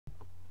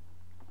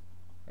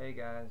Hey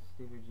guys,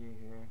 Stevie G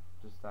here.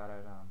 Just thought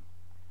I'd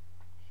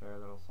share a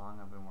little song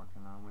I've been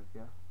working on with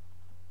you.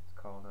 It's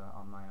called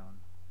On My Own.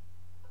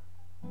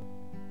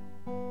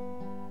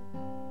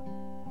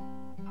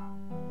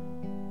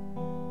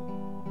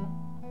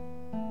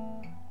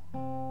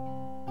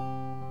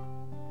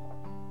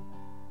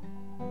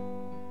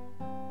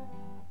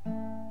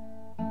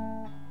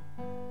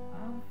 I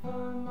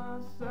find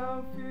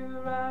myself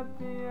here at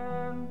the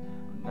end.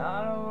 I'm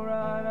not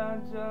alright, I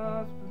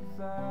just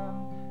pretend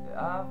that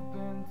I've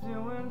been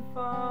doing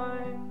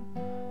fine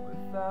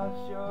without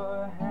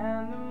your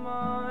hand in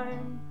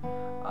mine.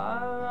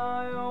 I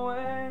lie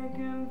awake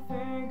and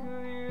think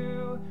of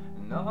you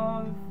and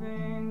all the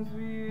things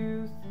we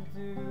used to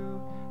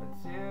do. A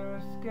tear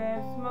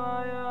escapes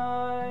my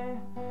eye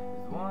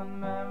as one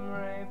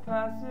memory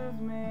passes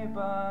me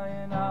by,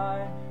 and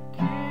I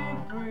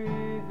keep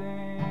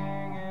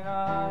breathing and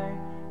I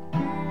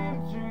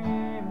keep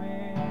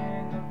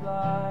dreaming of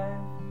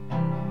life,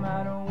 no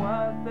matter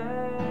what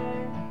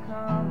they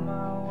come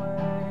my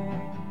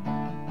way.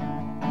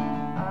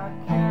 I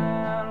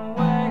can't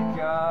wake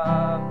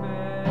up,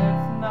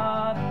 it's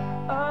not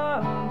a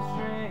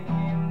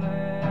dream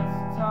this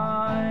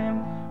time.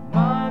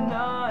 My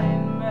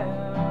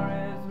nightmare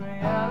is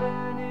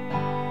reality.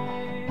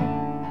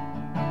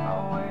 I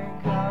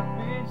wake up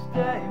each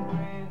day,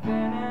 breathe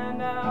in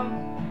and out,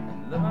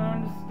 and learn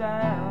to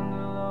stand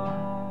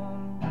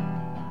alone.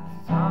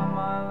 It's time I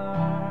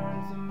learn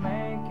to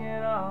make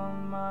it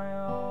on my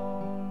own.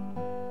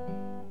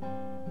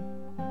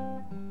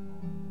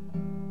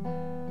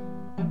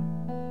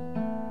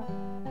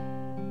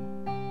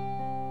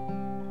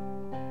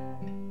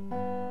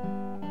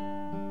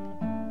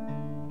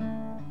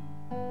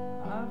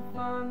 I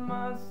find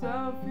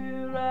myself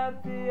here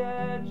at the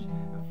edge.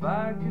 If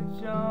I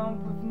could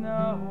jump with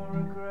no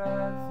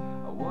regrets,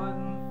 I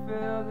wouldn't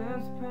feel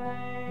this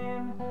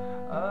pain,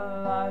 a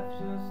life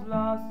just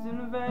lost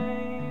in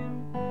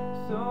vain.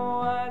 So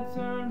I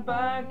turn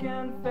back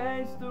and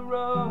face the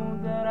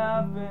road that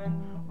I've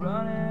been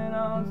running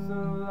on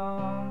so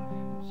long,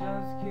 and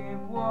just keep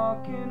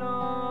walking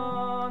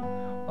on.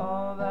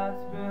 All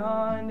that's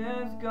behind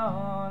is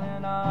gone,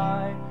 and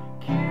I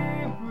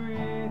keep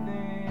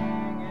breathing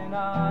and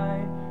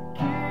I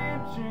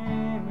keep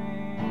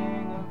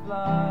dreaming of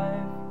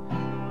life,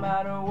 no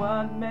matter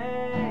what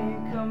may